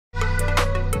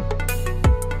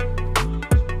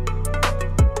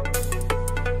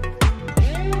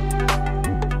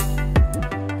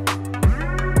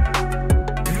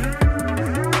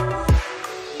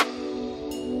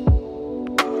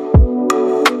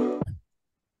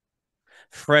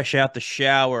fresh out the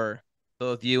shower,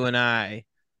 both you and I.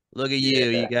 Look at you.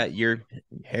 You Yeah. got your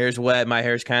hair's wet. My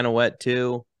hair's kind of wet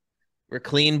too. We're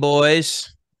clean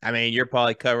boys. I mean, you're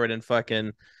probably covered in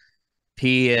fucking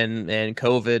pee and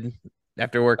COVID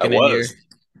after I working in your. was.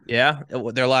 Yeah,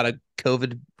 there are a lot of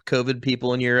COVID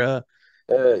people in your Uh,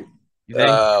 thing.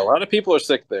 a lot of people are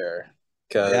sick there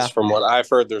because, Yeah, from what I've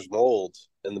heard, there's mold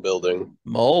in the building, which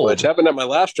mold. happened at my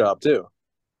last job too.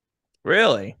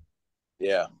 Really?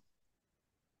 Yeah.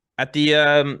 At the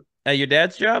at your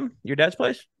dad's job? Your dad's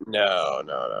place? No,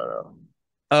 no, no, no.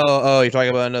 Oh, you're talking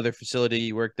about another facility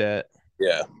you worked at.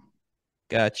 Yeah.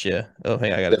 Gotcha. Oh,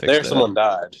 hey, I gotta fix There, that. someone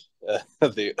died.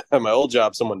 At my old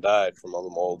job, someone died from all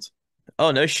the molds.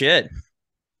 Oh, no shit.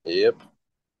 Yep.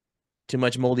 Too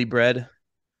much moldy bread.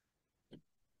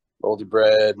 Moldy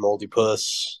bread, moldy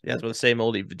puss, Yeah, I was about to say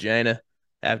moldy vagina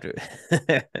after.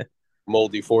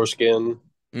 moldy foreskin.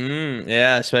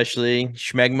 Yeah, especially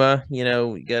schmegma.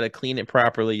 You gotta clean it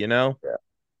properly, you know? Yeah.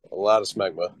 A lot of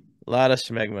smegma. A lot of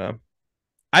smegma.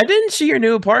 I didn't see your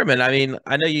new apartment. I mean,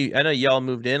 I know y'all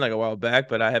moved in like a while back,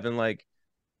 but I haven't like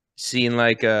seen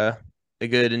like a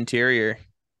good interior.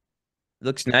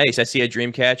 Looks nice. I see a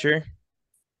dream catcher.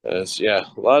 Yeah,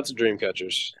 lots of dream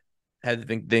catchers. Have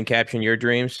been capturing your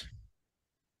dreams.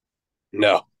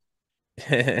 No.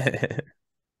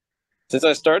 Since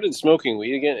I started smoking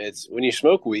weed again, it's when you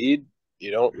smoke weed,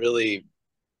 you don't really,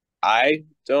 I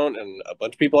don't, and a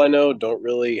bunch of people I know don't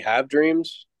really have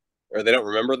dreams, or they don't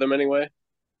remember them anyway.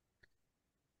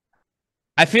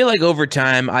 I feel like over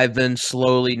time I've been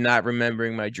slowly not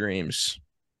remembering my dreams.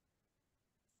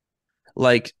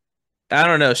 Like I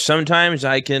don't know. Sometimes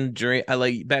I can dream. I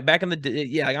like back in the day.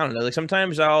 Yeah, I don't know. Like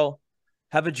sometimes I'll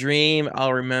have a dream.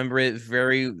 I'll remember it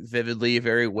very vividly,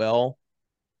 very well.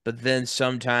 But then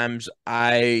sometimes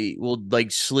I will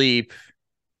like sleep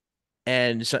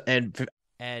and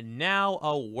now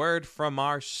a word from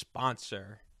our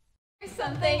sponsor. Here's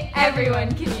something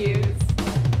everyone can use.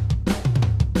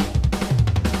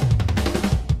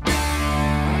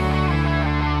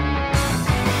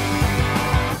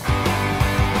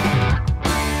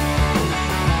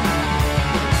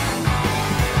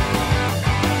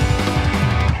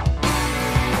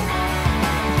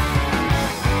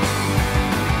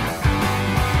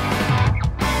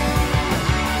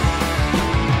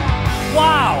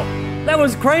 Wow, that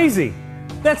was crazy.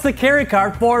 That's the Carry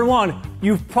Cart 4-in-1.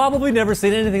 You've probably never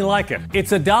seen anything like it.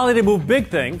 It's a dolly to move big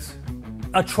things,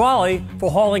 a trolley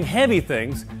for hauling heavy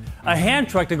things, a hand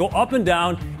truck to go up and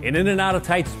down and in and out of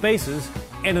tight spaces,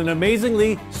 and an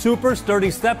amazingly super sturdy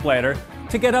stepladder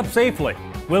to get up safely.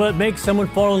 Will it make someone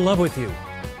fall in love with you?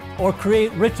 Or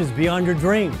create riches beyond your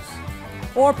dreams?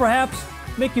 Or perhaps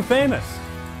make you famous?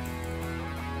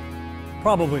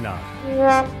 Probably not.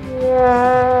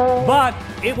 But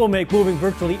it will make moving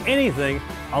virtually anything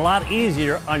a lot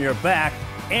easier on your back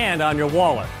and on your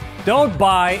wallet. Don't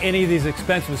buy any of these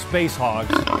expensive space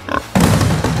hogs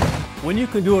when you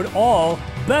can do it all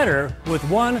better with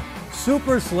one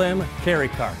super slim carry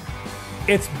cart.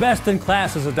 It's best in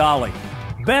class as a dolly,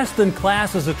 best in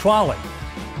class as a trolley,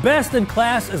 best in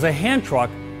class as a hand truck,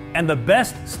 and the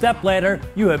best stepladder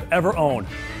you have ever owned.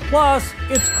 Plus,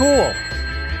 it's cool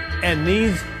and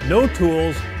needs no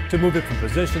tools to move it from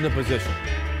position to position.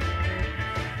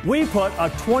 We put a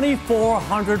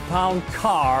 2,400-pound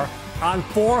car on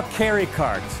 4 carry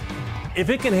carts. If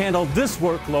it can handle this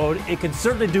workload, it can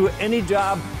certainly do any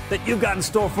job that you've got in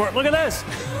store for it. Look at this.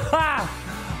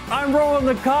 Ha! I'm rolling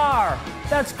the car.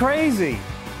 That's crazy.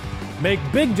 Make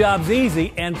big jobs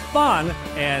easy and fun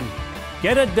and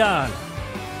get it done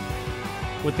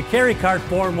with the Carry Cart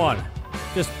 4-in-1.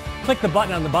 Just click the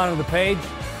button on the bottom of the page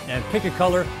and pick a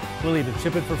color. We'll even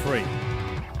ship it for free.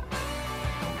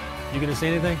 You gonna say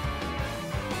anything?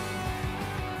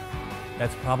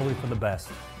 That's probably for the best.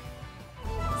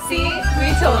 See,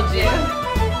 we told you.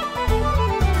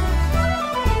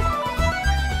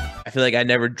 I feel like I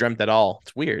never dreamt at all.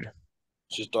 It's weird.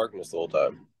 It's just darkness the whole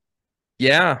time.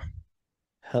 Yeah.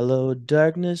 Hello,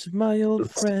 darkness, my old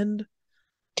friend.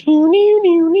 Dude,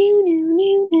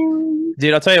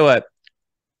 I'll tell you what.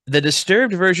 The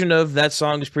Disturbed version of that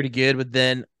song is pretty good, but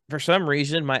then for some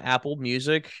reason, my Apple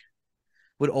Music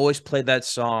would always play that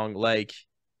song like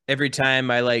every time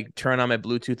I like turn on my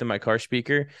Bluetooth in my car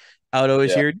speaker. I would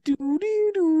always Yeah. hear do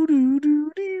do do do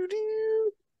do do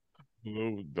do.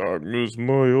 Hello, darkness,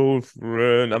 my old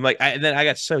friend. I'm like, and then I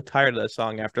got so tired of that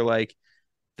song after like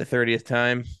the 30th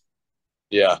time.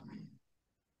 Yeah.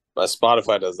 My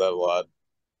Spotify does that a lot.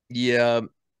 Yeah,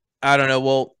 I don't know.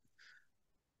 Well,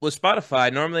 with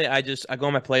Spotify, normally I go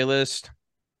on my playlist.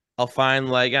 I'll find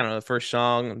like I don't know the first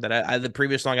song that the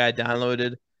previous song I had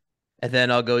downloaded, and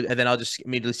then I'll just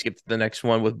immediately skip to the next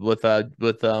one with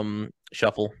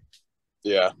shuffle.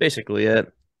 Yeah. Basically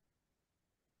it.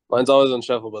 Mine's always on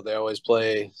shuffle, but they always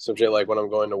play some shit like when I'm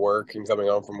going to work and coming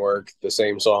home from work, the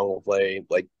same song will play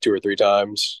like 2 or 3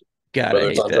 times, God, I whether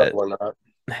it's hate on that. shuffle or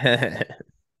not.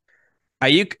 Are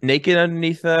you naked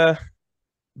underneath back?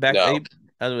 No,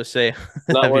 I was gonna say,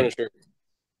 not that'd wearing a be, shirt.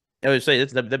 I would say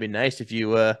that'd be nice if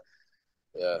you Yeah,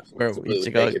 were it's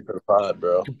completely like a naked for the pod,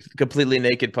 bro. completely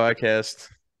naked podcast.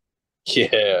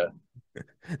 Yeah,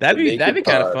 the That'd naked be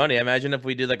kind of pod. funny. Imagine if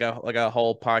we did like a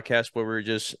whole podcast where we are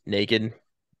just naked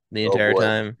the Oh entire boy,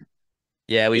 time.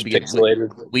 Yeah, just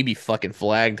pixelated we'd be fucking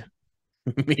flagged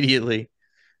immediately.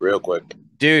 real quick.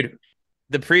 Dude,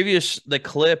 the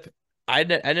clip, I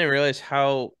didn't realize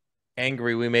how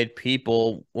angry we made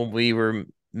people when we were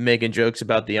making jokes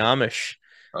about the Amish.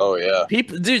 Oh yeah,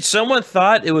 People, dude, someone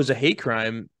thought it was a hate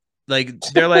crime. Like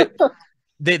they're like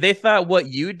they thought what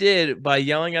you did by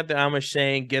yelling at the Amish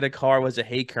saying get a car was a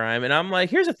hate crime. And I'm like,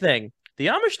 here's the thing. The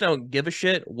Amish don't give a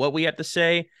shit what we have to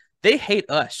say. They hate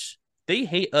us. They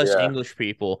hate us yeah. English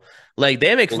people. Like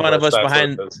they make fun of English, us that's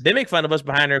what it is.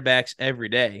 behind our backs every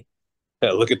day.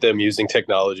 Yeah, look at them using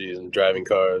technologies and driving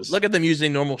cars. Look at them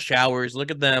using normal showers.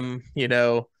 Look at them, using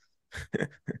air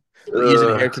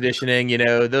Ugh, conditioning.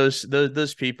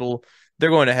 Those people, they're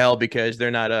going to hell because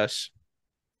they're not us.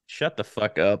 Shut the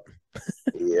fuck up.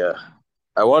 yeah,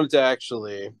 I wanted to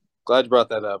actually. Glad you brought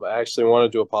that up. I actually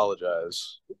wanted to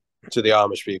apologize to the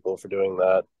Amish people for doing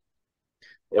that.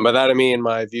 And by that I mean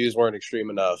my views weren't extreme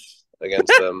enough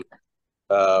against them.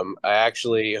 I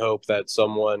actually hope that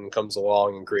someone comes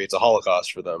along and creates a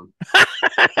Holocaust for them.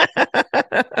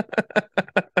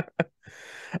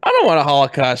 I don't want a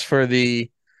Holocaust for the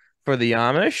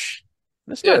Amish.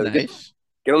 That's not Yeah, nice.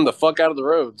 get them the fuck out of the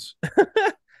roads.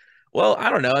 Well, I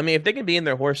don't know. I mean, if they can be in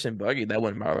their horse and buggy, that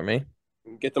wouldn't bother me.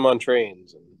 Get them on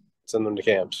trains and send them to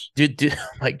camps. Oh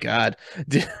my God.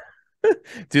 Do,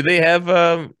 do they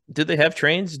have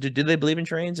trains? Do they believe in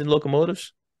trains and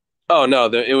locomotives? Oh no,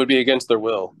 it would be against their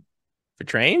will. For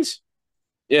trains?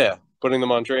 Yeah, putting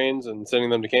them on trains and sending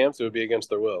them to camps, it would be against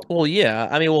their will. Well, yeah.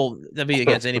 I mean, well, that'd be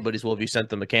against anybody's will if you sent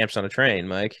them to camps on a train,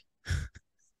 Mike.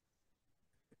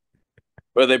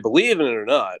 Whether they believe in it or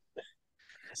not.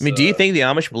 I mean, do you think the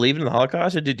Amish believe in the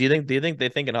Holocaust, or do you think they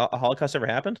think a Holocaust ever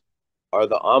happened? Are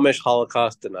the Amish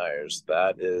Holocaust deniers?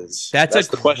 That's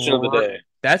the question of the day.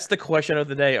 That's the question of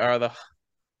the day. Are the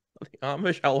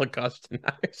Amish Holocaust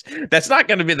deniers? That's not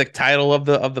going to be the title of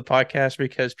the podcast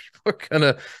because people are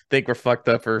gonna think we're fucked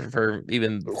up for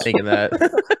even thinking that.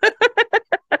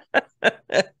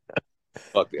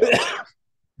 Fuck the Amish.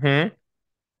 Hmm?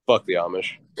 Fuck the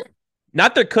Amish.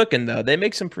 Not their cooking though. They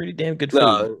make some pretty damn good food,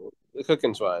 No, the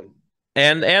cooking's fine.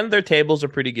 and their tables are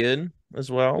pretty good as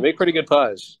They well. make pretty good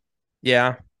pies.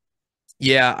 Yeah,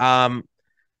 yeah.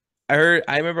 I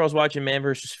remember I was watching Man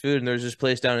versus Food, and there's this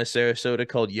place down in Sarasota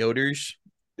called Yoder's.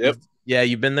 Yep. Yeah,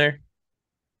 you've been there?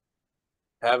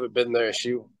 Haven't been there.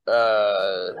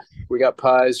 We got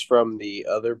pies from the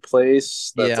other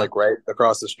place that's Yeah. like right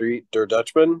across the street, Der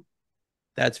Dutchman.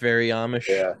 That's very Amish.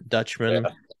 Yeah. Dutchman. Yeah.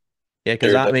 Yeah,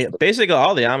 because Der I mean, Dutchman. basically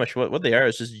all the Amish, what they are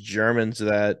is just Germans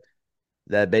that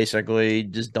basically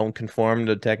just don't conform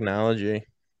to technology.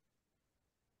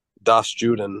 Das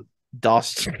Juden.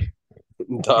 Das.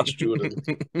 Das Juden.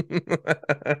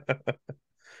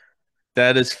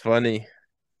 That is funny.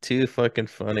 Too fucking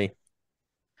funny.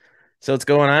 So what's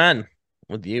going on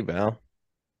with you, Val?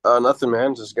 Nothing,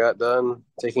 man. Just got done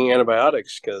taking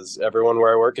antibiotics because everyone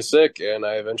where I work is sick, and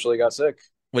I eventually got sick.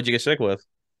 What'd you get sick with?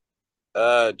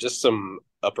 Just some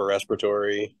upper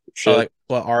respiratory Oh, shit. like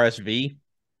what, RSV?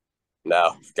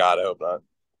 No, God, I hope not.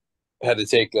 Had to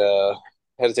take a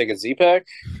Z pack.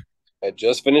 I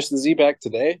just finished the Z pack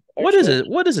today. What is Actually.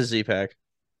 it? What is a Z-Pack?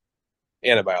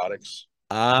 Antibiotics,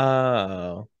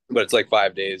 Oh. but it's like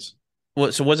 5 days.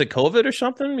 What, so was it COVID or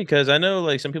something? Because I know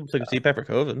like some people took a Z-Pack for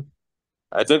COVID.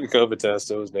 I took a COVID test.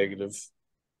 It was negative.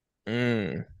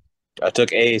 Mm. I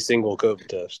took a single COVID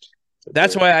test.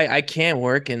 That's why I can't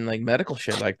work in like medical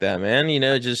shit like that, man.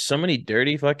 Just so many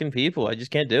dirty fucking people. I just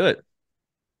can't do it.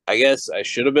 I guess I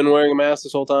should have been wearing a mask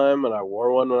this whole time, and I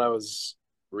wore one when I was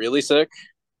really sick.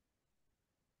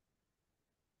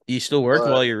 You still worked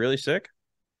But while you're really sick?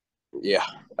 yeah,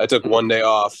 I took one day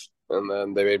off, and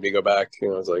then they made me go back. I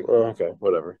was like, oh, okay,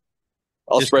 whatever.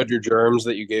 I'll Just- spread your germs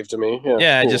that you gave to me.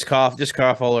 Yeah, cool. just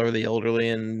cough all over the elderly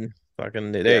and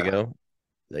fucking there you Yeah. go.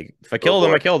 Like if I kill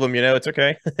them, boy. I kill them, it's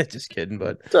okay. Just kidding,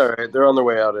 but It's all right. They're on their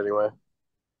way out anyway.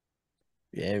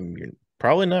 yeah, you're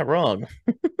probably not wrong.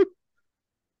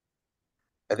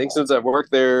 I think since I've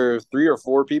worked there, 3 or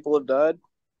 4 people have died.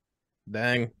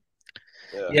 Dang.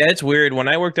 Yeah, it's weird. When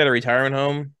I worked at a retirement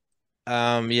home,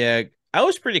 yeah, I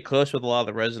was pretty close with a lot of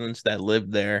the residents that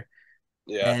lived there.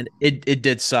 Yeah. And it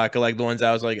did suck. Like the ones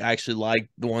I was like actually like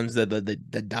the ones that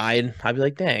died. I'd be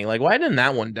like, dang, like why didn't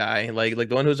that one die? Like the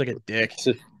one who was like a dick.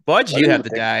 Why'd Why you didn't have the to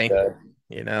picture die? die?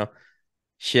 You know?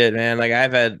 Shit, man. Like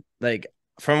I've had like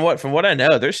from what I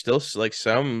know, there's still like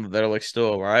some that are like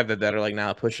still alive that are like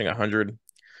now pushing 100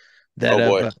 that Oh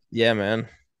boy. yeah, man.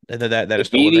 That are The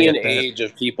still living median at that. age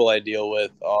of people I deal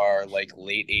with are like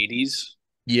late 80s.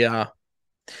 Yeah.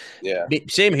 Yeah.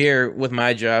 Same here with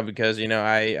my job because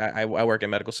I work in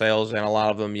medical sales and a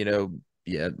lot of them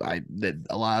yeah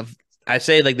a lot of I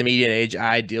say like the median age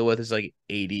I deal with is like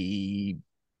 83.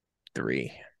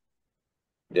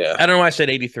 Yeah. I don't know why I said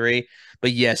 83,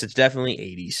 but yes, it's definitely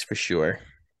 80s for sure.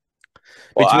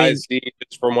 Well, I Between see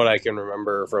just from what I can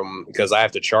remember from because I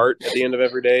have to chart at the end of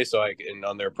every day. So I can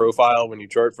on their profile when you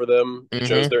chart for them, it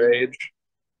shows their age.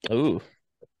 Ooh.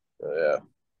 Yeah.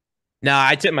 No,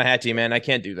 I tip my hat to you, man. I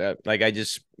can't do that. Like I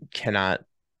just cannot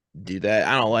do that.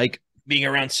 I don't like being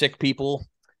around sick people.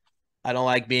 I don't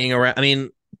like being around I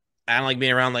don't like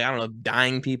being around like I don't know,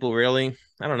 dying people really.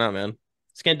 I don't know, man.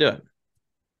 Just can't do it.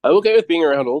 I'm okay with being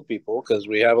around old people because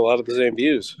we have a lot of the same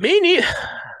views. Me neither.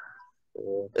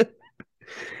 Yeah.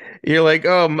 You're like,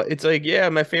 oh, it's like, yeah,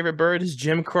 my favorite bird is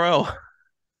Jim Crow.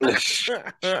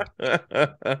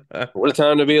 What a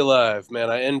time to be alive, man!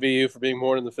 I envy you for being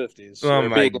born in the '50s Oh or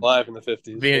my, being alive in the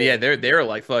 '50s. yeah, they're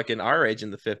like fucking our age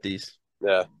in the 50s.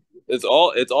 Yeah, it's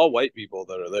all white people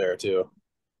that are there too.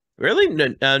 Really? No,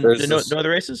 There's no this other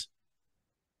races?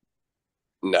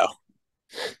 no.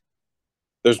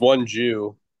 There's one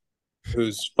Jew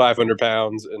who's 500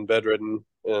 pounds and bedridden,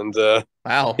 and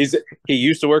Wow. he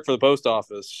used to work for the post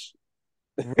office,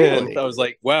 and Really? I was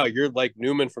like, wow, you're like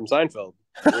Newman from Seinfeld.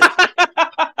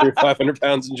 You're 500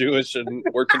 pounds and Jewish and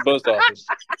works in the post office.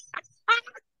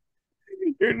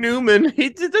 You're Newman.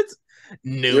 That's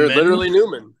You're Newman. literally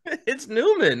Newman. It's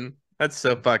Newman. That's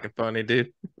so fucking funny,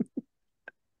 dude.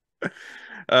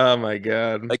 Oh my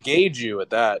god. A gay Jew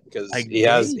at that because I he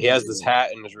has gauge this you.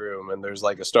 hat in his room and there's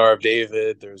like a Star of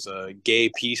David, there's a gay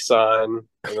peace sign,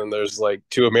 and then there's like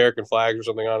two American flags or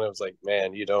something on it. It was like,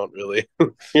 man, you don't really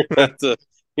you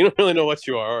don't really know what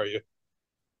you are you?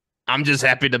 I'm just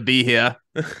happy to be here.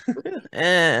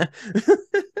 Eh.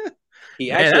 He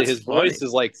Man, actually that's his funny. voice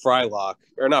is like Frylock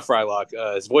or not Frylock.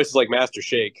 His voice is like Master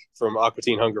Shake from Aqua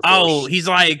Teen Hunger Oh, Force. he's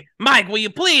like, Mike, will you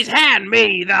please hand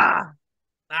me the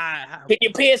Can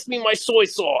you pass me my soy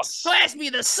sauce? pass me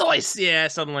the sauce? Yeah,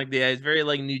 something like that. It's very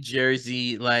like New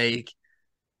Jersey, like,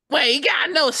 wait, you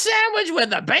got no sandwich with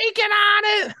the bacon on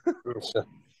it?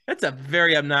 That's a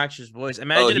very obnoxious voice. Oh,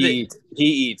 Imagine if he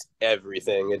eats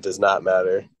everything. It does not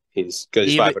matter. He's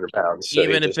even 500 pounds, so he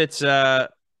even if just it's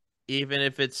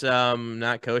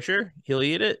not kosher, he'll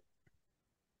eat it.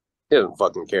 he doesn't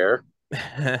fucking care.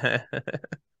 As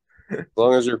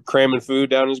long as you're cramming food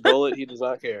down his gullet, he does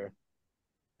not care.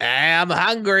 I'm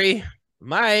hungry.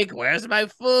 Mike, where's my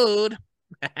food?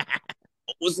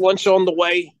 Was lunch on the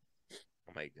way?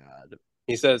 Oh my god.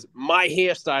 He says, my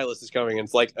hairstylist is coming. And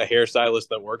it's like a hairstylist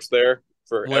that works there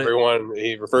for What everyone.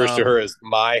 He refers to her as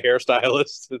my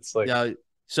hairstylist. It's like, yeah.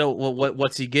 So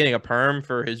what's he getting? A perm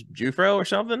for his Jufro or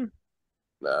something?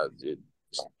 nah, dude,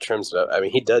 just trims it up. I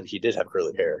mean, he did have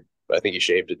curly hair, but I think he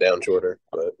shaved it down shorter.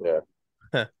 But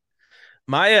yeah,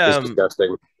 My it's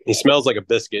disgusting. He smells like a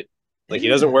biscuit. Like he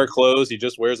doesn't wear clothes. He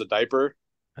just wears a diaper.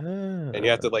 And you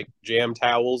have to like jam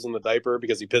towels in the diaper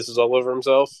because he pisses all over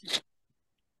himself.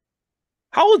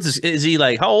 How old is he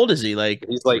like? How old is he like?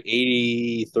 He's like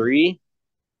 83,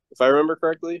 if I remember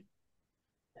correctly.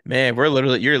 Man, you're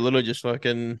literally just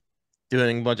fucking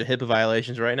doing a bunch of HIPAA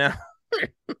violations right now.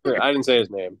 I didn't say his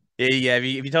name. Yeah. If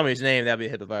you tell me his name, that'd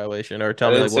be a HIPAA violation. Or I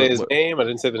tell me didn't like say his what name. I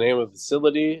didn't say the name of the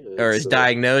facility. or his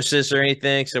diagnosis or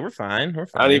anything. So we're fine. We're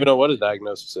I don't even fine. know what his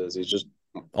diagnosis is. He's just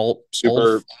Old,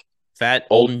 super fat,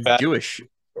 old, and fat, Jewish.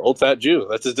 old fat Jew.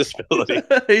 That's his disability.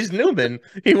 He's Newman.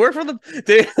 He worked for the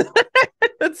dude.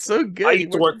 That's so good. I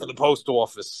used to work for the post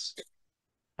office.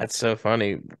 That's so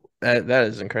funny. That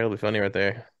is incredibly funny right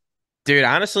there. Dude,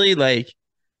 honestly, like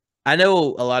I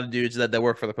know a lot of dudes that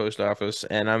work for the post office,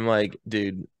 and I'm like,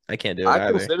 dude, I can't do it I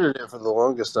either. considered it for the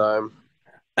longest time.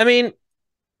 I mean,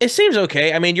 it seems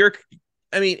okay. I mean,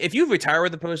 if you retire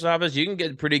with the post office, you can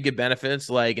get pretty good benefits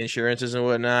like insurances and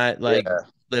whatnot, like Yeah.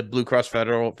 the Blue Cross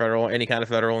federal, any kind of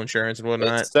federal insurance and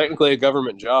whatnot. It's technically a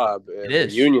government job, It and the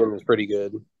is. union is pretty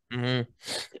good. Hmm.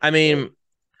 I mean,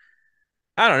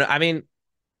 I don't know. I mean,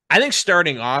 I think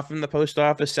starting off in the post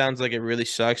office sounds like it really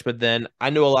sucks, but then I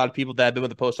know a lot of people that have been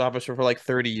with the post office for like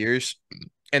 30 years,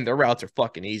 and their routes are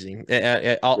fucking easy.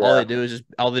 All Yeah.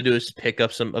 they do is pick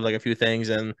up some like a few things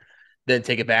and then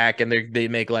take it back, and they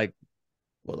make like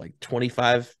what, like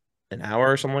 25 an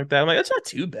hour or something like that. I'm like, that's not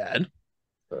too bad.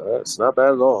 It's not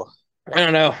bad at all. I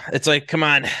don't know. It's like, come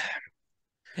on.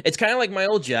 It's kind of like my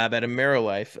old job at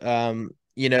AmeriLife.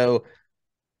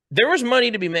 There was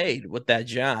money to be made with that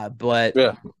job, but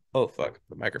Yeah. oh fuck,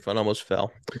 the microphone almost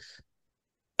fell.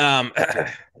 Um,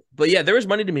 but yeah, there was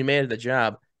money to be made at the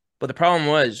job, but the problem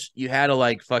was you had to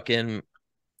like fucking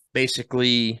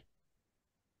basically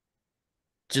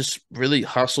just really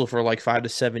hustle for like 5 to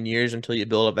 7 years until you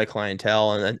build up that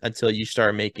clientele and until you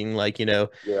start making like Yeah.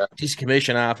 just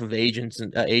commission off of agents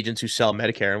and agents who sell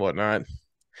Medicare and whatnot.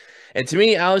 And to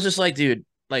me, I was just like, dude,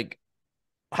 like,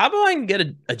 how about I can get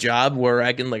a job where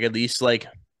I can like at least like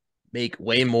make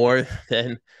way more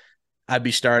than I'd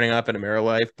be starting off at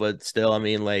AmeriLife, but still, I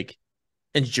mean, like,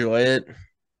 enjoy it.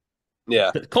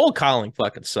 Yeah. Cold calling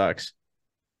fucking sucks.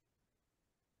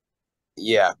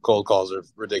 Yeah. Cold calls are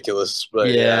ridiculous, but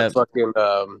yeah, Yeah. fucking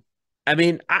I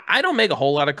mean, I don't make a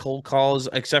whole lot of cold calls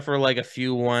except for like a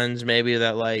few ones maybe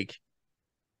that like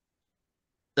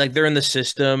they're in the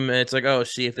system and it's like, oh,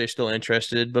 see if they're still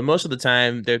interested. But most of the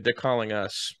time they're calling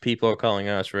us. People are calling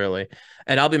us really.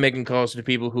 And I'll be making calls to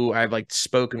people who I've like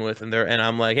spoken with and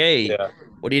I'm like, hey, yeah.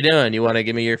 what are you doing? You want to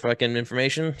give me your fucking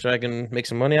information so I can make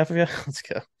some money off of you? Let's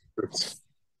go.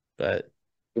 But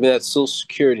Give me that social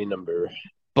security number.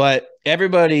 But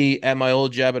everybody at my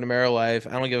old job at AmeriLife,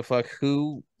 I don't give a fuck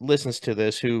who listens to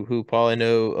this, who probably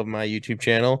know of my YouTube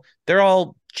channel. They're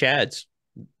all Chads,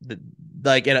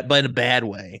 like but in a bad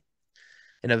way,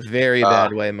 in a very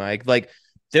bad way, Mike. Like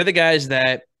they're the guys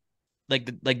that like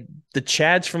the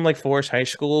Chads from like Forest High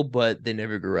School, but they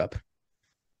never grew up.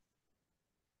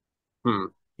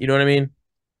 You know what I mean?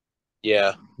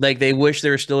 Yeah. Like they wish they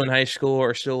were still in high school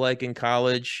or still like in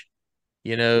college.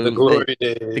 The glory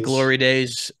days. The glory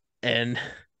days, and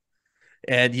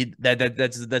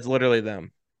that's literally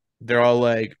them. They're all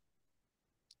like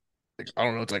I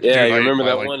don't know. It's like, Yeah, dude, you remember I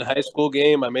that like one high school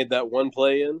game I made that one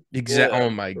play in? exact. Yeah. Oh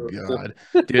my god,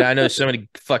 dude! I know so many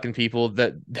fucking people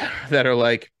that that are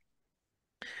like,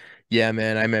 yeah,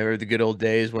 man. I remember the good old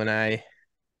days when I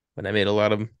made a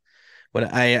lot of when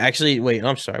I actually wait.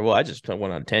 I'm sorry. Well, I just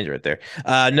went on a tangent right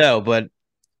there. No, but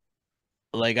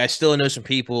like I still know some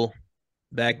people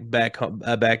back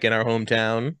in our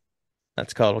hometown.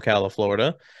 That's called Ocala,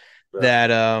 Florida. Yeah.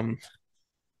 That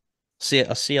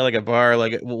I'll see at like a bar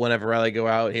like whenever I like go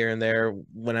out here and there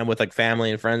when I'm with like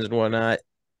family and friends and whatnot.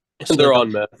 And they're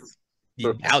on meth.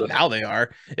 Now they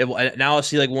are. Now I'll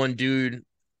see like one dude,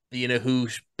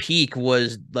 whose peak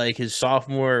was like his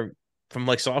sophomore from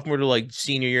like sophomore to like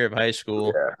senior year of high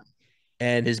school. Yeah.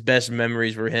 And his best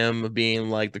memories were him being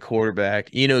like the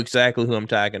quarterback. You know exactly who I'm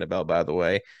talking about, by the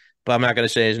way, but I'm not gonna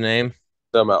say his name.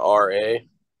 Talking about RA.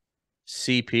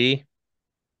 CP.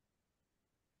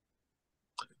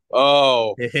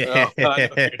 Oh, I know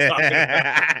what you're talking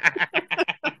about.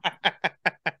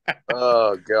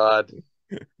 Oh God,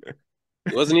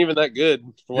 he wasn't even that good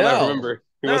from what I remember.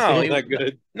 He wasn't even that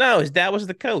good. No, his dad was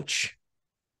the coach.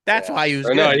 That's why he was or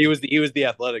good. No, he was the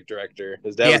athletic director.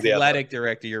 His dad was the athletic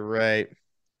director. You're right,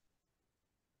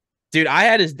 dude. I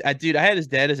had his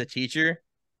dad as a teacher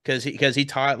because he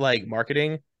taught like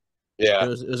marketing. Yeah, it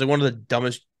was like one of the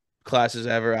dumbest classes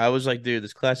ever. I was like, dude,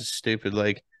 this class is stupid.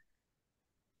 Like,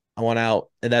 I want out,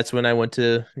 and that's when I went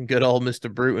to good old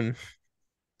Mr. Bruton.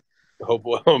 Oh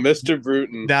boy, Mr.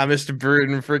 Bruton. Nah, Mr.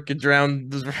 Bruton freaking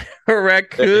drowned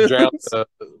raccoons. Drowned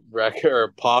or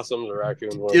possums or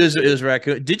raccoons. It was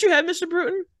raccoon. Did you have Mr.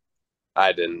 Bruton?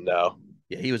 I didn't know.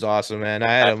 Yeah, he was awesome, man.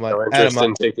 I had him. No interest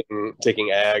in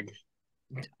taking ag.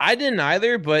 I didn't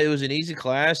either, but it was an easy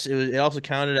class. It also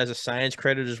counted as a science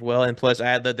credit as well, and plus I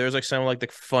had that. There's like some of like the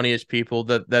funniest people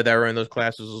that were in those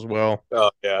classes as well.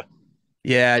 Oh yeah,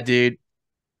 yeah, dude,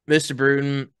 Mr.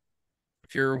 Bruton.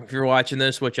 If you're watching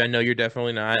this, which I know you're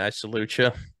definitely not, I salute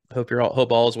you.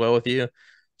 Hope all is well with you.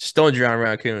 Just don't drown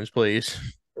raccoons, please.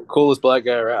 Coolest black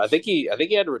guy around. I think he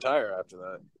had to retire after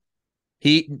that.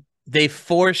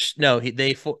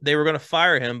 They were going to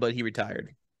fire him, but he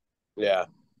retired. Yeah.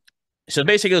 So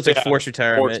basically, it's like forced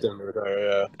retirement. Forced him to retire.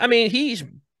 Yeah. I mean, he's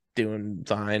doing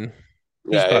fine.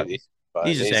 He's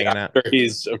just hanging out.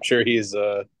 I'm sure he's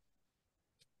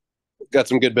got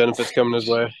some good benefits coming his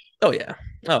way. Oh yeah,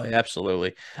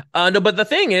 absolutely. No, but the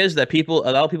thing is that a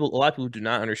lot of people do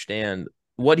not understand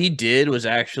what he did was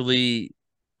actually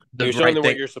the right thing.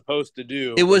 What you're supposed to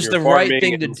do. It was the right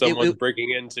thing to do. Someone's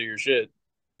breaking into your shit.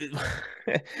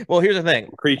 Well, here's the thing.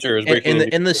 Creatures In, breaking in into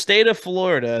the in the state of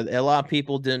Florida, a lot of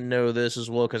people didn't know this as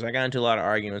well because I got into a lot of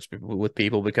arguments with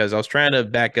people because I was trying to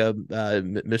back up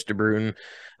Mr. Bruton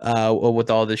with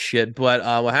all this shit.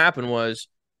 But what happened was,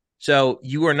 so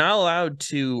you are not allowed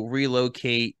to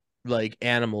relocate like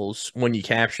animals when you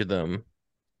capture them.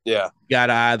 Yeah. You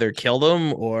gotta either kill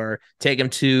them or take them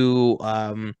to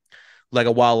like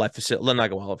a wildlife facility, not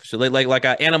like a wildlife facility, like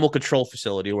an animal control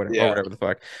facility or Yeah. whatever the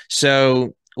fuck.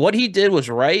 So what he did was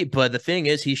right, but the thing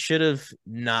is, he should have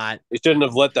not They shouldn't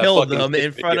have let that killed fucking them kid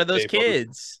in front of those videotape him.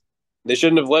 kids. They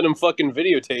shouldn't have let him fucking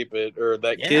videotape it or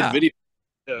that kid Yeah. video.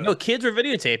 Yeah. No, kids were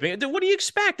videotaping. Dude, what do you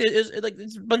expect? It's like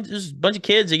there's a bunch of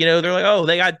kids, you know, they're like, oh,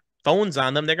 they got phones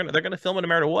on them. They're gonna film it no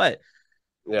matter what.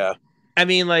 Yeah. I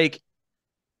mean, like,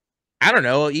 I don't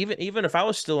know. Even if I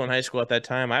was still in high school at that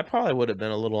time, I probably would have been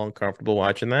a little uncomfortable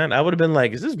watching that. I would have been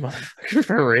like, "Is this motherfucker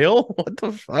for real? What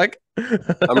the fuck?"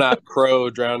 I'm not pro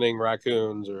drowning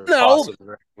raccoons or No, possums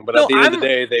or anything, but at no, the end of the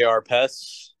day, they are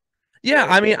pests. yeah.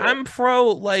 So, I mean, I'm pro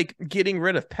like getting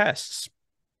rid of pests.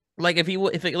 Like if he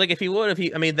would,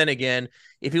 I mean, then again,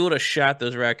 if he would have shot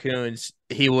those raccoons,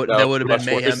 that there would would be have been much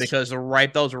mayhem worse. because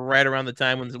that was right around the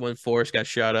time when Forrest got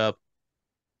shot up.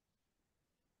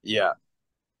 Yeah.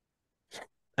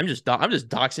 I'm just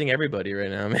doxing everybody right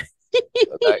now, man.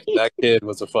 That kid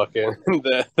was a fucking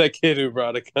that kid who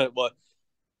brought a gun. Well,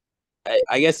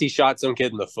 I guess he shot some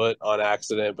kid in the foot on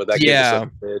accident, but that kid was such Yeah,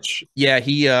 a bitch. yeah.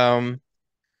 He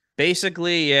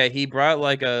basically, yeah, he brought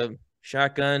like a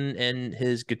shotgun in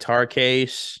his guitar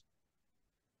case,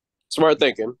 Smart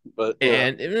thinking, but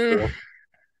and yeah.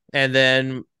 and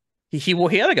then he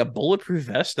had like a bulletproof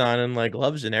vest on and like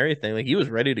gloves and everything. Like he was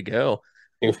ready to go.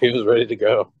 He was ready to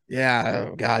go. Yeah,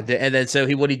 oh, God. And then so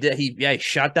what he did, he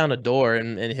shot down a door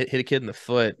and hit a kid in the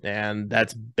foot, and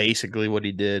that's basically what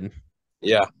he did.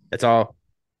 Yeah. That's all.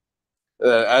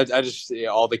 I just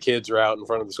all the kids were out in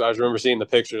front of the school. I remember seeing the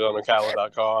pictures on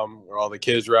Ocala.com where all the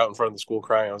kids were out in front of the school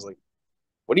crying. I was like,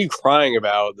 "What are you crying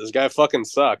about? This guy fucking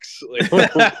sucks." Like,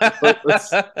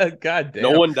 God no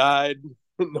damn. one died.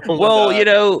 No one Well, you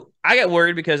died. know, I got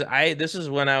worried because this is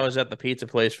when I was at the pizza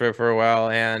place for a while,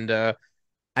 and I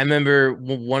remember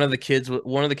one of the kids that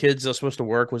was supposed to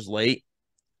work was late,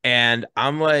 and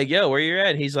I'm like, "Yo, where you at?"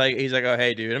 And he's like, "Oh,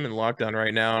 hey, dude, I'm in lockdown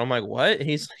right now." And I'm like, "What?" And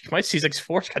he's like, "My C6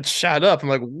 force got shot up." I'm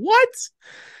like, "What?"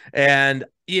 And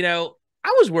you know,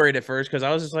 I was worried at first because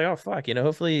I was just like, "Oh, fuck," you know.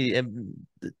 Hopefully,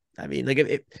 I mean, like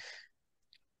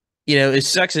you know, it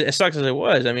sucks as it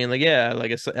was. I mean, like, yeah,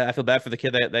 like I feel bad for the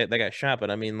kid that got shot, but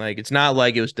I mean, like, it's not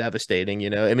like it was devastating, you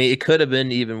know. I mean, it could have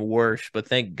been even worse, but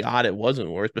thank God it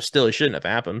wasn't worse. But still, it shouldn't have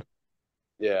happened.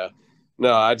 Yeah.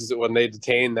 No, I just when they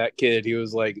detained that kid, he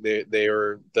was like they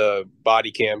were the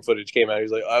body cam footage came out. He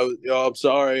was like, I'm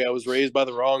sorry, I was raised by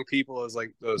the wrong people. I was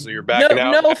like, oh, so you're backing No,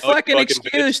 out no now, you fucking fucking bitch.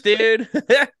 excuse, dude.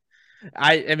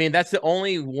 I mean, that's the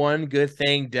only one good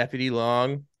thing Deputy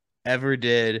Long ever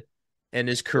did in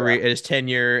his Yeah. career, his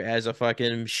tenure as a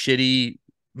fucking shitty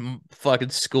fucking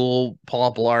school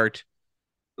Paul Blart.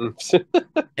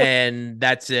 And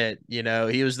that's it. You know,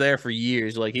 he was there for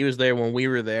years. Like he was there when we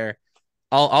were there.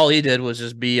 All he did was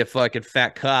just be a fucking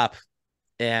fat cop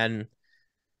and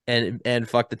and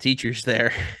fuck the teachers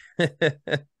there.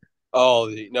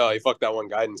 Oh no, he fucked that one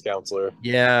guidance counselor.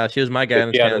 Yeah, she was my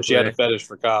guidance She had a counselor. fetish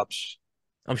for cops.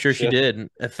 I'm sure she She, did.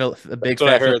 I felt a big that's what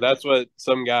I fat heard. That's what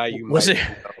some guy you was might it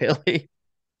know. really?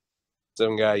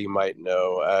 Some guy you might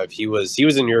know. He was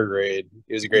in your grade.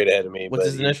 He was a grade ahead of me, What's but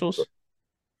his initials?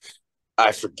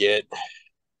 I forget.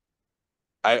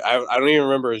 I don't even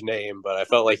remember his name, but I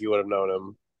felt like you would have known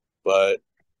him. But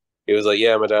he was like,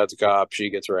 "Yeah, my dad's a cop. She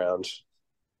gets around."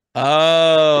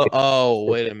 Oh,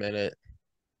 wait a minute.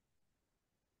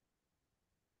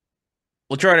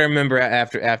 We'll try to remember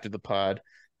after the pod.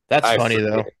 That's I funny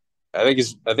forget. though. I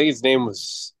think his name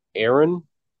was Aaron.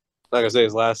 Like I say,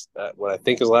 his last what I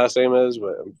think his last name is,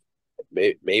 but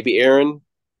maybe Aaron.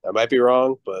 I might be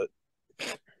wrong, but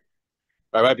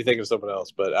I might be thinking of someone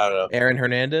else. But I don't know. Aaron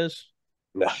Hernandez.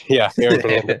 No, yeah, Aaron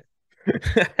Hernandez.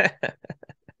 Yes,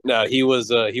 No, he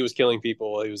was killing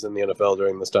people while he was in the NFL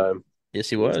during this time.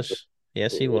 he was.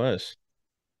 Yes, he was.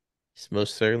 He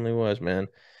most certainly was, man.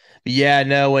 But yeah,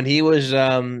 no, when he was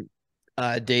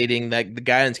dating that the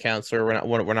guidance counselor,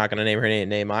 we're not gonna name her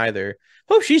name either.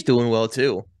 Hope she's doing well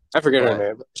too. I forget her But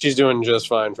name. She's doing just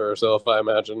fine for herself, I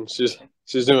imagine. She's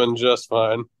doing just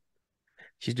fine.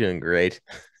 she's doing great.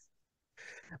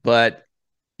 But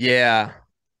yeah,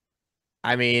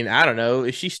 I mean, I don't know.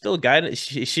 Is she still guiding? Is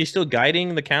she still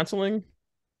guiding the counseling?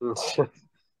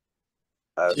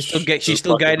 She's Who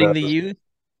still fucking guiding the knows? youth.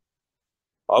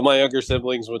 All my younger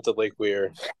siblings went to Lake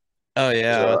Weir. Oh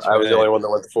yeah, So that's I was the right. only one that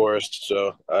went to Forest.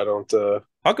 So I don't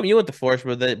How come you went to Forest,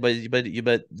 but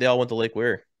they all went to Lake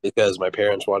Weir? because my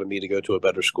parents wanted me to go to a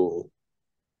better school.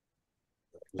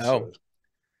 Oh, So,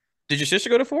 did your sister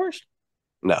go to Forest?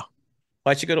 no,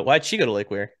 Why'd she go to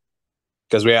Lake Weir?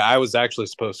 because we I was actually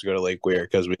supposed to go to Lake Weir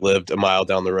because we lived a mile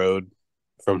down the road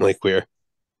from Lake Weir.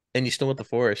 And you still went to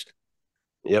Forest?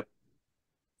 Yep.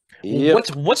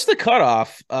 Yep. What's the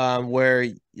cutoff where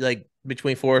like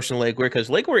between Forest and Lake Weir? Because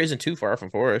Lake Weir isn't too far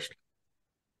from Forest.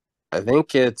 I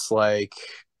think it's like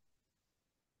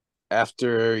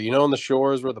after on the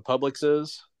shores where the Publix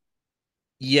is.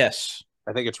 Yes.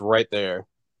 I think it's right there.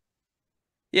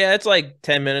 Yeah, it's like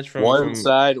 10 minutes One from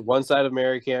side, one side of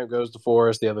Mary Camp goes to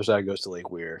Forest, the other side goes to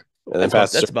Lake Weir, and then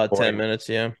past a that's certain about ten point. minutes.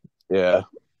 Yeah, Yeah,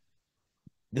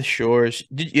 the shores.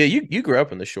 Yeah, you grew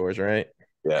up in the shores, right?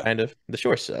 yeah, Kind of. The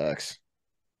shore sucks.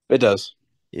 it does.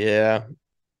 Yeah,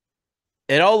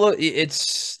 it all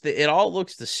looks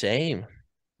the same. Yep.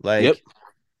 Like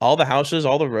all the houses,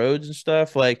 all the roads and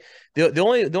stuff. Like the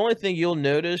only thing you'll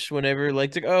notice whenever like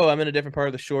it's like, oh, I'm in a different part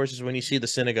of the shores is when you see the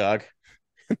synagogue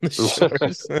in the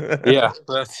shores. Yeah,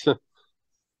 that's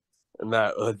and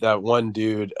that one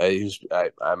dude.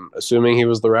 I'm assuming he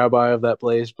was the rabbi of that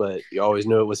place, but you always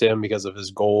knew it was him because of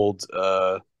his gold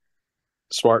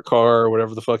smart car or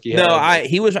whatever the fuck he No,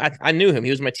 had. I knew him.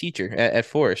 He was my teacher at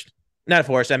Forest. Not at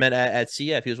Forest, I meant at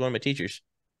CF. He was one of my teachers.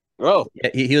 Oh, Yeah,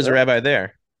 he was a rabbi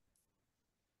there.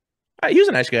 He was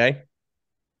a nice guy.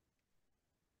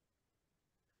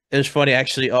 It was funny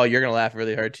actually. Oh, you're gonna laugh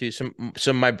really hard too. Some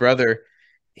my brother,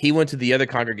 he went to the other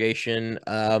congregation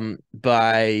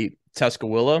by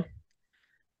Tuscaloosa,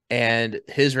 and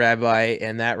his rabbi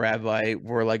and that rabbi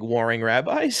were like warring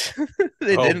rabbis.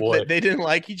 oh boy, they didn't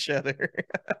like each other.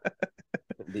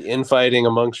 the infighting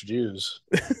amongst Jews.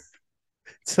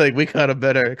 It's like we got a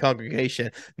better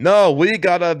congregation. No, we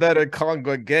got a better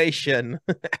congregation.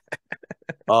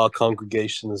 Our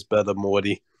congregation is better,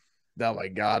 Morty. Oh my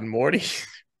God, Morty.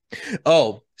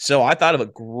 Oh, so I thought of a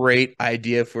great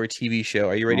idea for a TV show.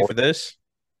 Are you ready for Morty. this?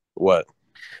 What?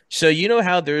 So you know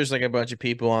how there's like a bunch of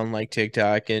people on like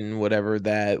TikTok and whatever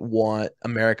that want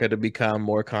America to become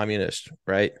more communist,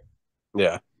 right?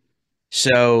 Yeah,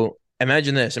 So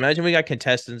imagine this. Imagine we got we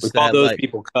contestants call that those like,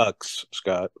 people cucks,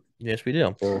 Scott. yes, we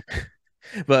do. Yeah.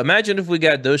 But imagine if we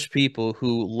got those people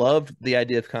who loved the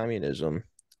idea of communism.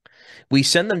 We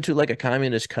send them to like a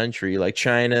communist country like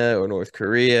China or North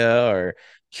Korea or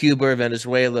Cuba or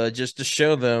Venezuela just to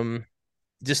show them,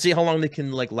 just see how long they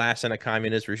can like last in a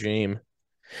communist regime.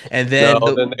 And No,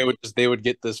 then then they would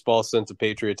get this false sense of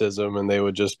patriotism, and they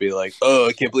would just be like, "Oh,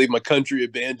 I can't believe my country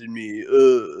abandoned me."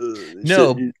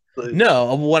 no, Shit. Like,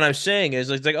 no. What I'm saying is,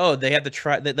 it's like, oh, they have to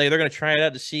try. They're gonna try it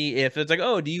out to see if it's like,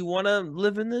 oh, do you want to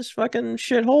live in this fucking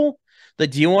shithole?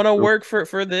 Like, do you want to work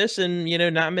for this and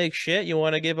not make shit? You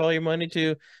want to give all your money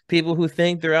to people who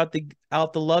think they're out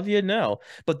to love you? No,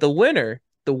 but the winner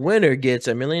gets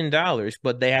 $1 million,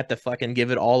 but they have to fucking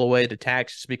give it all away to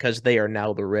taxes because they are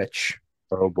now the rich.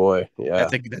 oh boy, yeah,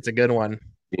 That's a good one.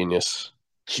 genius.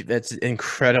 That's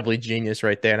incredibly genius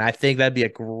right there. And I think that'd be a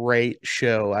great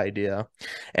show idea.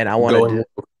 And I want to Going do,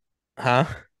 huh?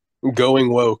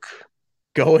 going woke.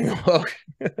 Going woke.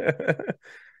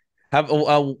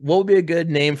 What would be a good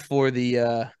name for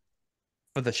the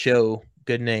show?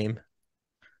 Good name.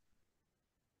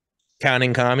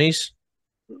 Counting commies.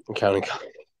 Counting.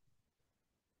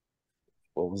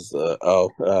 What was the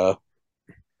oh,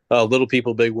 Little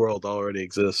People Big World already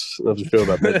exists. That was a show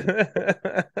about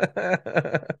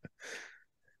midgets.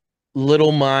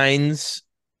 Little minds,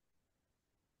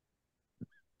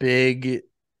 big.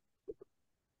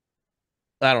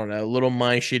 I don't know. Little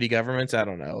mind, shitty governments. I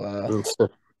don't know.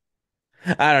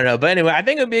 I don't know. But anyway, I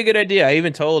think it'd be a good idea. I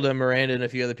even told Miranda and a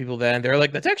few other people that, and they're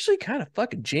like, that's actually kind of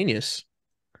fucking genius.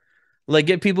 Like,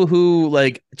 get people who,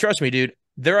 like, trust me, dude.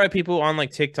 There are people on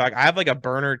like TikTok. I have like a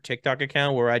burner TikTok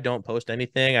account where I don't post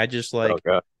anything. Oh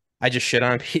god. I just shit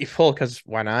on people because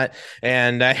why not?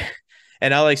 And I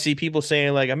like see people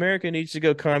saying like America needs to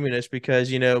go communist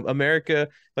because America,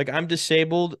 like, I'm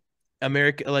disabled.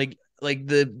 America, like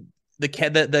the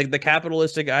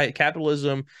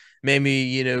capitalism made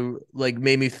me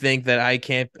made me think that I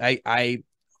can't I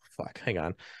fuck, hang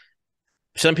on.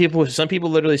 Some people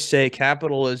literally say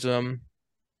capitalism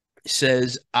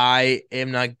says I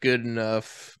am not good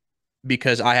enough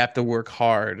because I have to work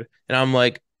hard. And I'm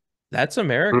like, that's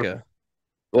America.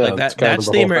 Yeah, Like that's kind of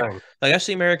the whole thing. That's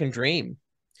the American dream.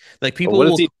 Like But people what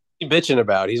is will he bitching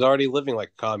about? He's already living like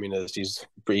a communist.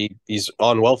 He's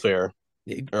on welfare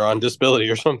or on disability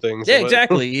or something. yeah, So what?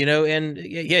 exactly. And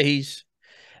yeah, you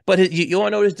want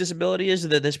to know what his disability is?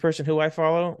 That this person who I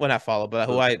follow, well, not follow, but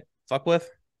who I fuck with.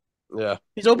 Yeah.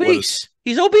 He's obese.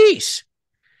 He's obese.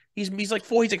 He's like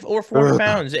four. He's like over 400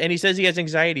 pounds, and he says he has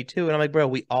anxiety too. And I'm like, bro,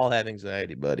 we all have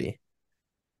anxiety, buddy.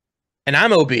 And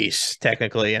I'm obese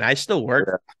technically, and I still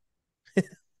work.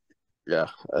 Yeah,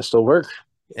 I still work.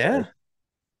 Yeah.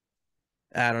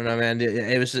 I don't know, man.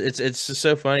 It's just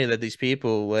so funny that these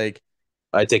people like.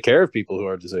 I take care of people who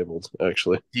are disabled.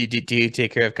 Actually, Do you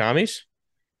take care of commies?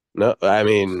 no, I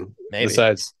mean Maybe.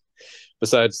 besides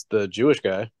the Jewish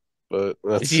guy, but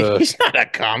that's He's not a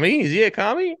commie. Is he a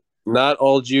commie? not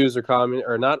all Jews are commun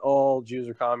or not all Jews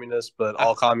are communists, but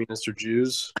all communists are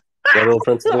Jews. That little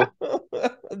principle.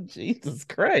 Jesus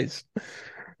Christ.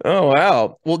 Oh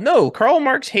wow. Well, no, Karl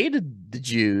Marx hated the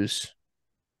Jews.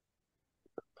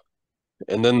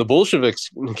 And then the Bolsheviks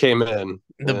came in.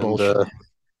 The and bullshit.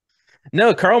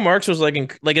 No, Karl Marx was like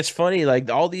it's funny, like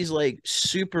all these like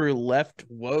super left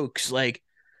wokes, like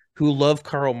who love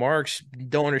Karl Marx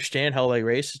don't understand how like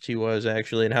racist he was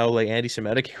actually and how like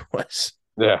anti-Semitic he was.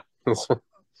 yeah.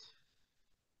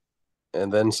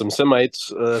 And then some Semites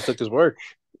took his work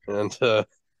and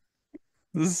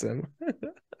Listen.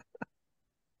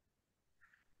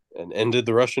 and ended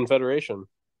the Russian Federation.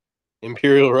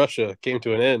 Imperial Russia came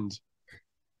to an end.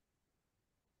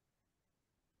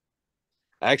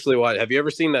 Actually, what have you ever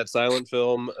seen that silent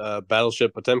film,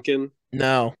 Battleship Potemkin?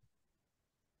 No,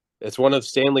 It's one of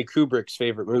Stanley Kubrick's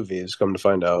favorite movies. Come to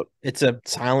find out, it's a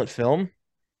silent film.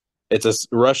 it's a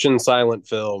Russian silent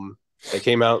film that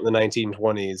came out in the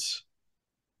 1920s,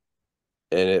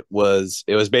 and it was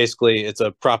basically it's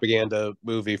a propaganda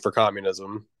movie for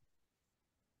communism,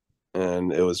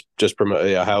 and it was just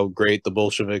promote how great the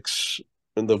Bolsheviks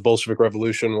and the Bolshevik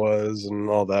Revolution was, and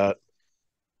all that.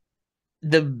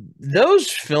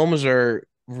 Those films are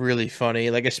really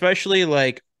funny, like especially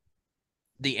like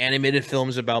the animated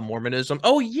films about Mormonism.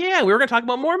 Oh yeah, we were gonna talk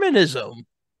about Mormonism.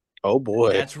 Oh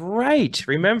boy, That's right.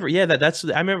 Remember, yeah, that's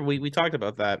I remember we talked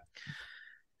about that.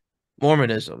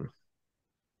 Mormonism.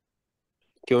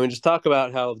 can we just talk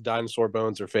about how dinosaur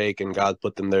bones are fake and God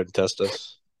put them there to test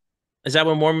us? Is that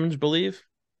what Mormons believe?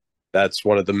 That's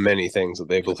one of the many things that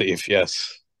they believe.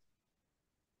 Yes.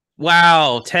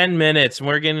 Wow, 10 minutes. And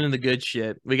we're getting into the good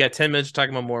shit. We got 10 minutes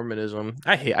talking about Mormonism.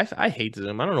 I hate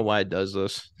them. I don't know why it does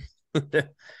this.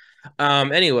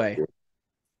 Anyway,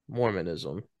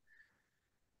 Mormonism.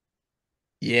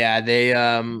 Yeah, they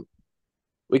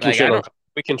We can like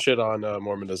I shit on don't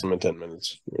Mormonism in 10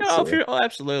 minutes. know if you're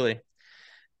absolutely.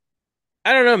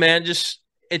 I don't know, man. Just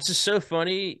it's just so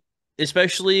funny,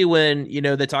 especially when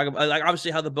they talk about like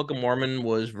obviously how the Book of Mormon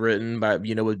was written by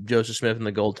with Joseph Smith and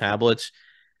the gold tablets.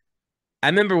 I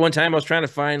remember one time I was trying to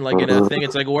find like a thing.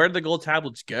 It's like where'd the gold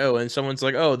tablets go? And someone's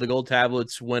like, "Oh, the gold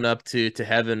tablets went up to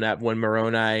heaven that when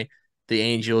Moroni, the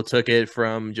angel, took it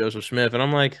from Joseph Smith." And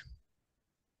I'm like,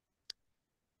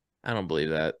 I don't believe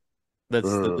that. That's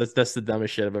the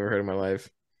dumbest shit I've ever heard in my life.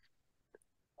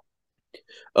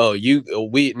 Oh,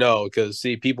 we no, because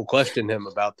see, people questioned him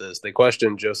about this. They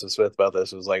questioned Joseph Smith about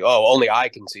this. It was like, oh, only I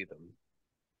can see them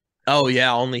Oh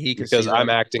yeah, only he can see because I'm them.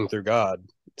 acting through God.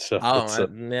 So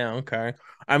Yeah, okay.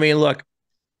 I mean, look,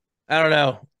 I don't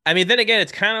know. I mean, then again,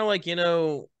 it's kind of like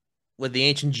with the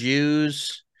ancient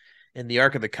Jews and the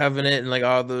Ark of the Covenant and like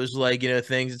all those like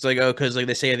things. It's like because like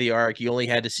they say the Ark, you only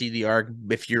had to see the Ark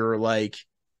if you're like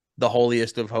the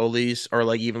holiest of holies or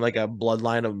like even like a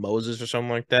bloodline of Moses or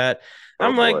something like that. oh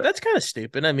I'm like, boy, that's kind of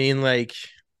stupid. I mean, like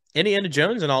Indiana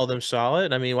Jones and all of them saw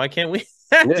it. I mean, why can't we?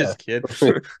 yeah. Just kid.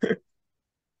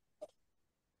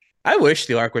 I wish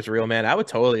the Ark was real, man. I would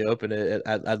totally open it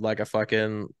at like a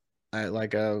fucking at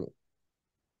like a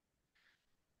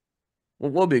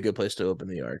what would be a good place to open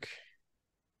the Ark?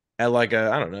 At like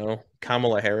a I don't know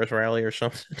Kamala Harris rally or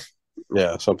something.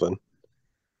 Yeah, something.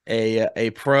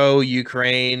 A pro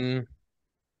Ukraine.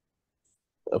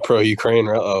 A pro Ukraine.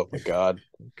 Oh my God.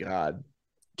 God.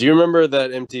 Do you remember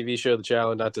that MTV show, The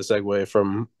Challenge? Not to segue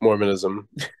from Mormonism,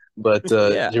 but do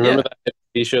Yeah, you remember yeah, that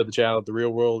MTV show, The Challenge, the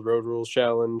Real World Road Rules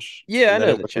Challenge, yeah. I and then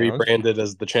know it the was challenge. rebranded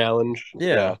as The Challenge? Yeah.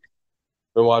 Yeah,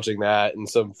 been watching that, and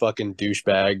some fucking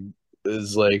douchebag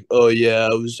is like, "Oh yeah,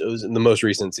 I was in the most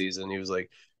recent season." He was like,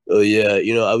 "Oh yeah,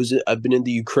 I've been in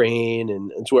the Ukraine,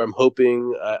 and it's where I'm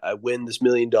hoping I win this $1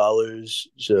 million,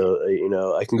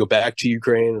 so I can go back to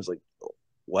Ukraine." I was like,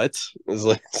 "What?" It was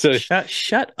like, so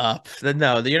Shut up.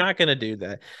 No, you're not gonna do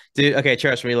that, dude. Okay,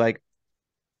 trust me. Like,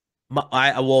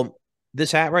 well,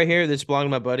 this hat right here, this belonged to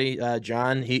my buddy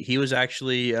John. He was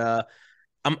actually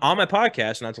I'm on my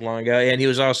podcast not too long ago, and he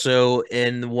was also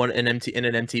in an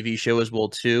MTV show as well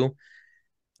too,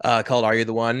 called "Are You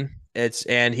the One?" It's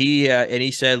and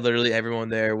he said literally everyone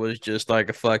there was just like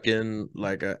a fucking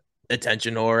like a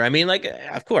attention whore. I mean, like,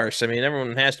 of course, I mean,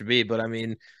 everyone has to be, but I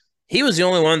mean, he was the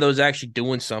only one that was actually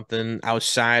doing something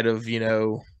outside of,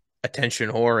 attention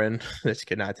whoring. This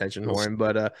kid, not attention whoring,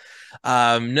 but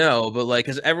no, but like,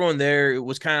 because everyone there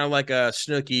was kind of like a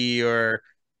Snooki or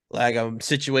like a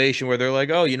situation where they're like,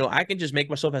 oh, I can just make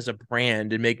myself as a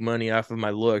brand and make money off of my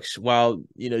looks. While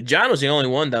John was the only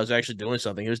one that was actually doing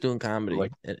something. He was doing comedy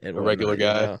Like and a regular whatnot.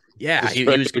 guy. Yeah, Just a he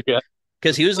was regular guy.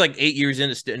 because he was like 8 years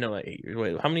into no, like 8 years.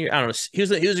 Wait, how many? I don't know. He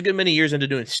was a good many years into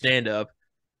doing stand up,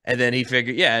 and then he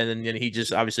figured, yeah, and then he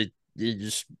just obviously he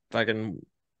just fucking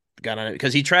got on it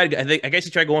because he tried. I guess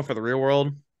he tried going for the Real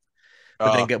World,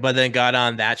 but then got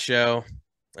on that show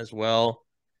as well.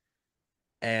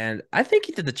 And I think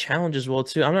he did the challenge as well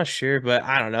too. I'm not sure, but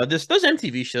I don't know. Those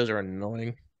MTV shows are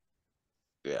annoying.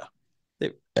 Yeah.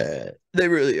 They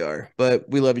really are. But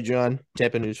we love you, John.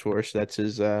 Tampa News Force. That's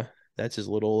his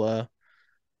little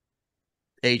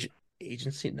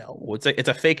agency. No, it's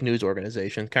a fake news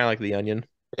organization, kind of like the Onion.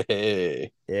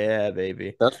 Hey, Yeah,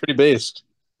 baby. that's pretty based.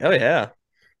 Oh yeah.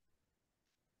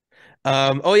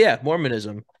 Oh yeah,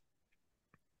 Mormonism.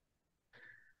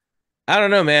 I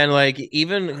don't know, man. Like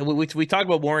even we talk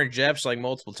about Warren Jeffs like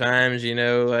multiple times.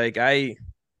 Like I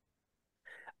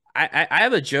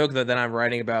have a joke that I'm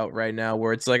writing about right now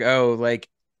where it's like, oh, like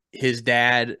his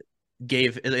dad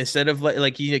gave instead of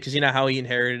like because how he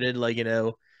inherited like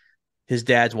his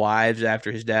dad's wives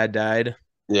after his dad died.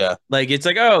 Yeah. Like it's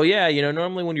like, oh yeah,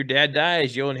 normally when your dad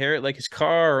dies, you'll inherit like his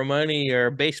car or money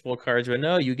or baseball cards, but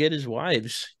no, you get his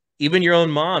wives. Even your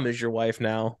own mom is your wife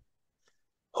now.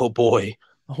 Oh boy.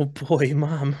 Oh boy,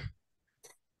 mom.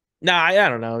 Nah, I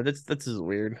don't know. That's just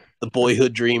weird. The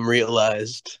boyhood dream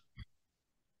realized.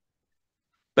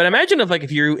 But imagine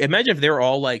if they're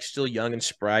all like still young and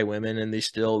spry women and they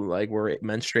still like were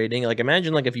menstruating. Like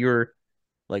imagine like if you were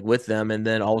like with them and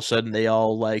then all of a sudden they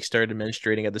all like started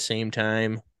menstruating at the same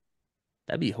time.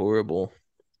 That'd be horrible.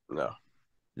 No.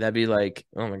 That'd be like,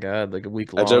 oh my God, like a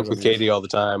week I long joke of with Katie all the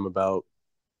time about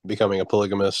becoming a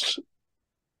polygamist.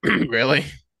 really?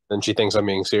 And she thinks I'm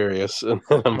being serious. And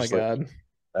Oh I'm my just like, God.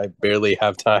 I barely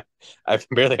have time. I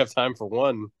barely have time for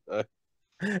one.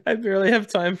 I barely have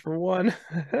time for one.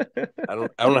 I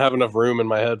don't have enough room in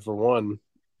my head for one.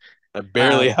 I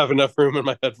barely um, have enough room in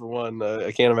my head for one.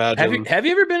 I can't have you imagine. have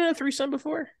you ever been in a threesome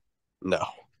before? No,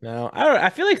 No, I don't. I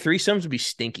feel like threesomes would be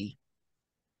stinky.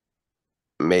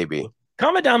 maybe.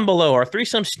 Comment down below. Are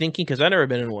threesomes stinky? Because I've never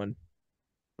been in one.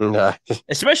 No,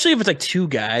 Especially if it's like two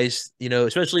guys,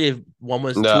 especially if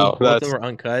no, both of them are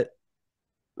uncut.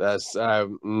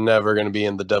 I'm never gonna be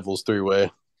in the devil's three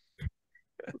way.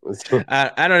 That's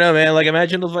I don't know, man. Like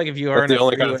imagine if like if you are in the a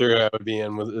only kind three-way. of three way I would be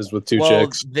in is with two Well,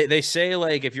 chicks. they say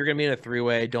like if you're gonna be in a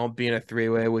three-way, don't be in a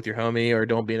three-way with your homie or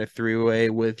don't be in a three-way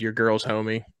with your girl's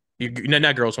homie. No,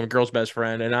 not girl's homie, girl's best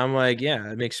friend. And I'm like,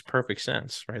 yeah, it makes perfect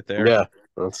sense right there. Yeah,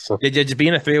 that's Just be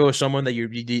in a three-way with someone that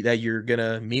you're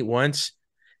gonna meet once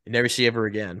and never see ever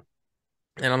again.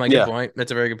 And I'm like, good yeah. point.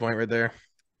 That's a very good point right there.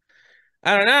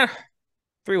 I don't know.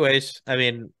 Three ways. I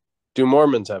mean, Do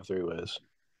Mormons have three ways?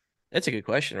 that's a good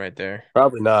question right there.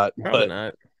 Probably not. Probably But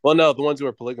not. well, no, the ones who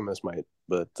are polygamous might,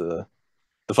 but the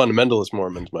fundamentalist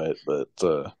Mormons might. But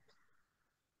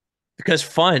Because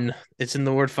fun, it's in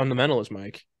the word fundamentalist,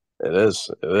 Mike. it is.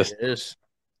 It It is. is.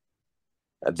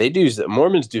 They do.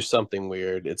 Mormons do something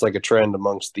weird. It's like a trend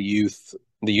amongst the youth,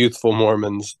 the youthful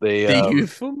Mormons. They The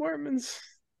youthful Mormons.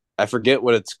 I forget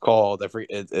what it's called.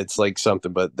 It's like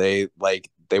something, but they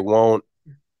won't.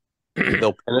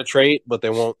 They'll penetrate, but they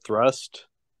won't thrust.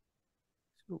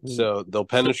 So they'll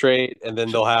penetrate, and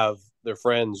then they'll have their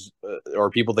friends or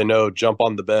people they know jump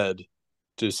on the bed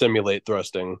to simulate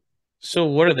thrusting. So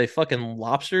what are they fucking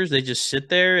lobsters? They just sit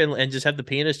there and just have the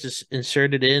penis just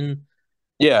inserted in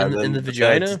Yeah, in and the, in then the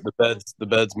vagina? the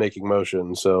bed's making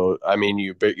motion. So I mean,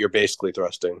 you're basically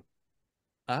thrusting.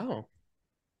 Oh.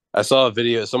 I saw a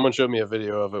video. Someone showed me a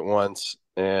video of it once,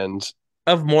 and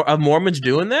Of Mormons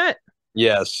doing that?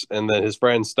 yes, and then his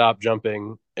friend stopped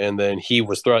jumping, and then he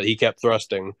kept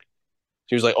thrusting.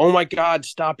 He was like, "Oh my God,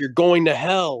 stop! You're going to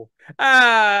hell."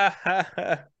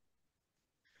 Ah.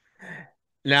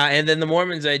 Now and then the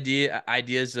Mormons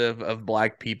ideas of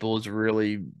black people is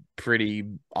really pretty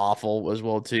awful as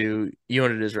well too. You know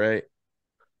what it is, right?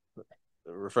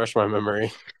 Refresh my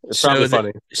memory. It's So probably the,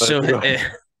 funny. so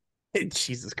But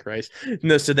Jesus Christ.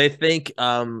 No, so they think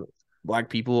black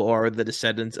people are the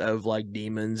descendants of like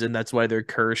demons and that's why they're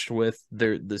cursed with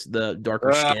the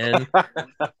darker skin.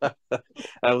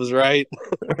 I was right.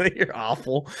 You're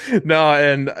awful. No, I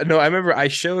remember I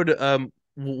showed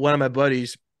one of my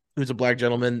buddies who's a black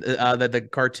gentleman that the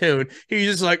cartoon. He's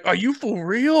just like, "Are you for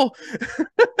real?"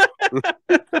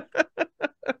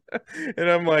 And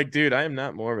I'm like, dude, I am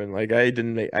not Mormon. Like I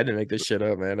didn't make this shit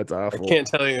up, man. It's I awful. can't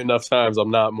tell you enough times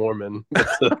I'm not Mormon.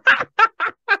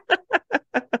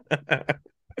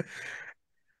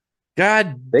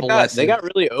 God bless They it. got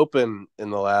really open in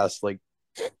the last like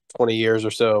 20 years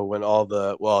or so when all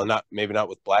the well not maybe not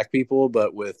with black people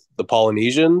but with the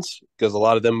Polynesians because a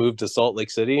lot of them moved to Salt Lake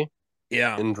City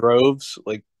Yeah. in droves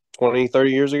like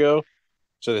 20-30 years ago,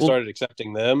 so they Well, started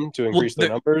accepting them to well, increase their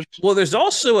numbers. there's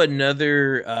also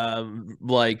another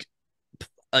like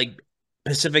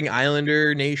Pacific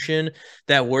Islander nation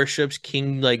that worships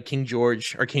King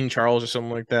George or King Charles or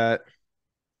something like that.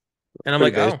 And I'm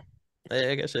Pretty like,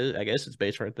 basic. oh, I guess it's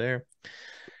based right there.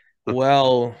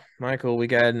 Well, Michael, we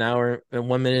got an hour and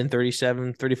 1 minute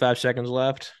and 35 seconds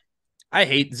left. I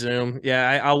hate Zoom.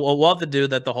 Yeah, we'll have to do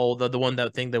that the one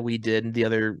that thing that we did the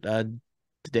other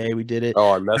day we did it.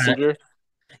 Oh, on Messenger.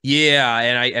 Yeah,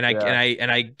 Yeah,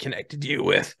 and I connected you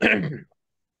with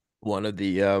one of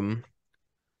the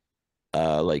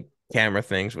like camera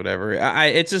things, whatever.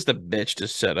 It's just a bitch to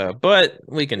set up, but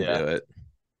we can yeah. do it.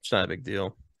 It's not a big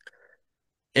deal.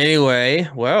 Anyway,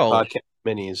 well, Podcast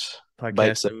minis, bite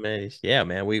podcast size. amazing. Yeah,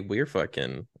 man, we're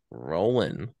fucking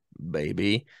rolling,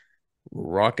 baby.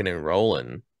 Rocking and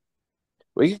rolling.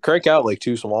 We could crank out like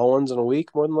 2 small ones in a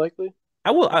week, more than likely.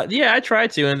 I will yeah, I try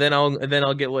to, and then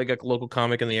I'll get like a local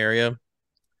comic in the area.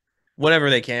 Whenever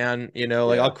they can, like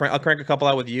Yeah, I'll crank a couple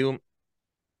out with you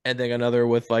and then another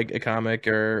with like a comic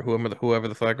or whoever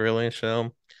the fuck really.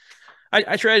 So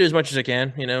I try to do as much as I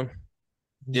can, just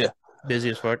yeah. busy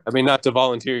as fuck. I mean, not to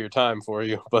volunteer your time for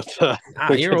you, but Ah,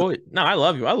 we you're could, always no, I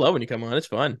love you. I love when you come on. It's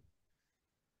fun.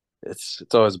 it's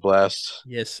always a blast.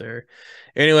 Yes, sir.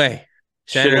 Anyway,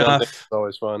 Shannon Shitting on things off. is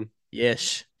always fun.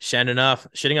 Yes, Shannon off.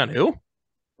 Shitting on who?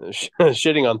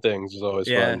 Shitting on things is always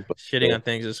Yeah, fun, but shitting on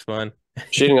things is fun.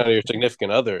 shitting on your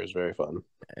significant other is very fun.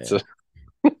 Yeah, So,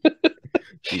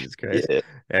 Jesus Christ. yeah.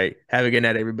 Hey, have a good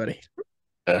night, everybody.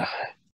 Uh,